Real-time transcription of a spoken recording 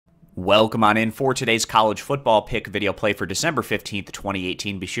Welcome on in for today's college football pick video play for December 15th,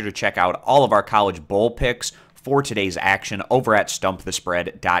 2018. Be sure to check out all of our college bowl picks for today's action over at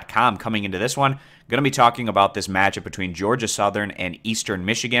stumpthespread.com. Coming into this one, going to be talking about this matchup between Georgia Southern and Eastern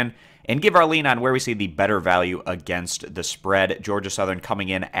Michigan and give our lean on where we see the better value against the spread. Georgia Southern coming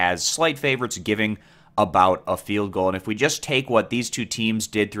in as slight favorites, giving about a field goal. And if we just take what these two teams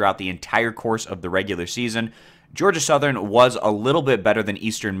did throughout the entire course of the regular season, Georgia Southern was a little bit better than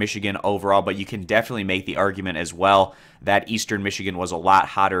Eastern Michigan overall, but you can definitely make the argument as well that Eastern Michigan was a lot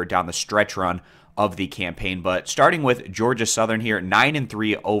hotter down the stretch run of the campaign. But starting with Georgia Southern here,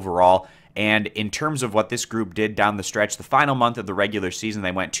 9-3 overall. And in terms of what this group did down the stretch, the final month of the regular season,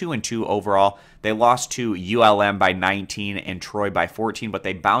 they went 2-2 overall. They lost to ULM by 19 and Troy by 14, but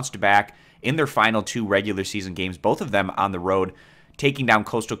they bounced back in their final two regular season games, both of them on the road, taking down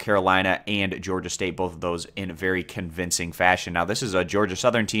Coastal Carolina and Georgia State, both of those in a very convincing fashion. Now, this is a Georgia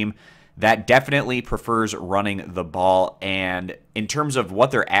Southern team that definitely prefers running the ball, and in terms of what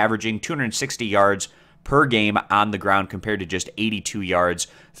they're averaging, 260 yards per game on the ground compared to just 82 yards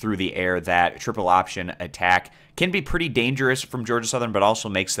through the air. That triple option attack can be pretty dangerous from Georgia Southern, but also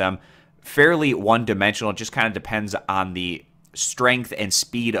makes them fairly one-dimensional. It just kind of depends on the strength and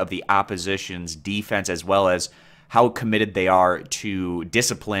speed of the opposition's defense, as well as how committed they are to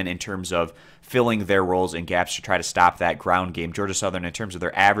discipline in terms of filling their roles and gaps to try to stop that ground game. Georgia Southern, in terms of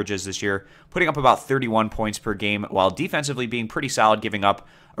their averages this year, putting up about 31 points per game, while defensively being pretty solid, giving up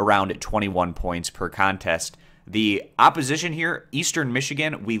around 21 points per contest. The opposition here, Eastern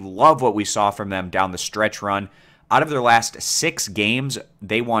Michigan, we love what we saw from them down the stretch run. Out of their last 6 games,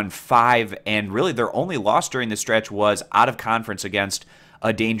 they won 5, and really their only loss during the stretch was out of conference against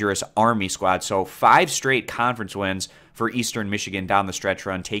a dangerous Army squad. So 5 straight conference wins for Eastern Michigan down the stretch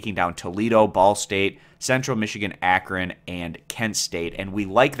run, taking down Toledo, Ball State, Central Michigan, Akron, and Kent State. And we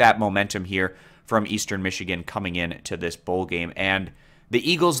like that momentum here from Eastern Michigan coming into this bowl game. And the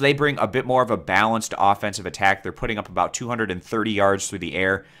Eagles, they bring a bit more of a balanced offensive attack. They're putting up about 230 yards through the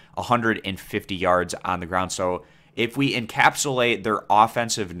air, 150 yards on the ground. So if we encapsulate their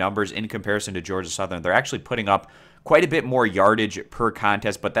offensive numbers in comparison to Georgia Southern, they're actually putting up quite a bit more yardage per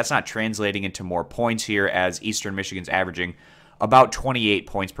contest, but that's not translating into more points here, as Eastern Michigan's averaging about 28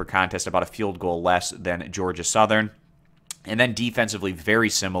 points per contest, about a field goal less than Georgia Southern. And then defensively, very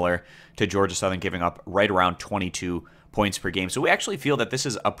similar to Georgia Southern, giving up right around 22 points per game. So we actually feel that this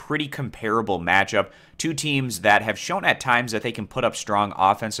is a pretty comparable matchup. Two teams that have shown at times that they can put up strong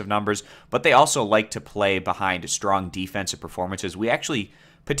offensive numbers, but they also like to play behind strong defensive performances. We actually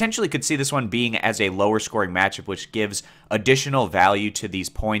potentially could see this one being as a lower scoring matchup, which gives additional value to these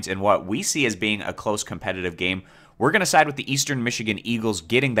points and what we see as being a close competitive game. We're going to side with the Eastern Michigan Eagles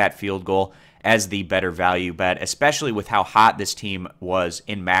getting that field goal as the better value bet, especially with how hot this team was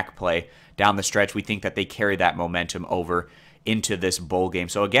in MAC play down the stretch. We think that they carry that momentum over into this bowl game.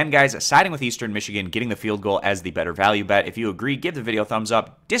 So again, guys, siding with Eastern Michigan, getting the field goal as the better value bet. If you agree, give the video a thumbs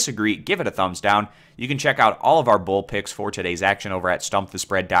up. Disagree, give it a thumbs down. You can check out all of our bowl picks for today's action over at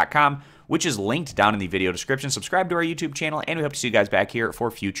stumpthespread.com, which is linked down in the video description. Subscribe to our YouTube channel, and we hope to see you guys back here for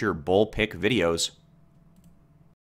future bowl pick videos.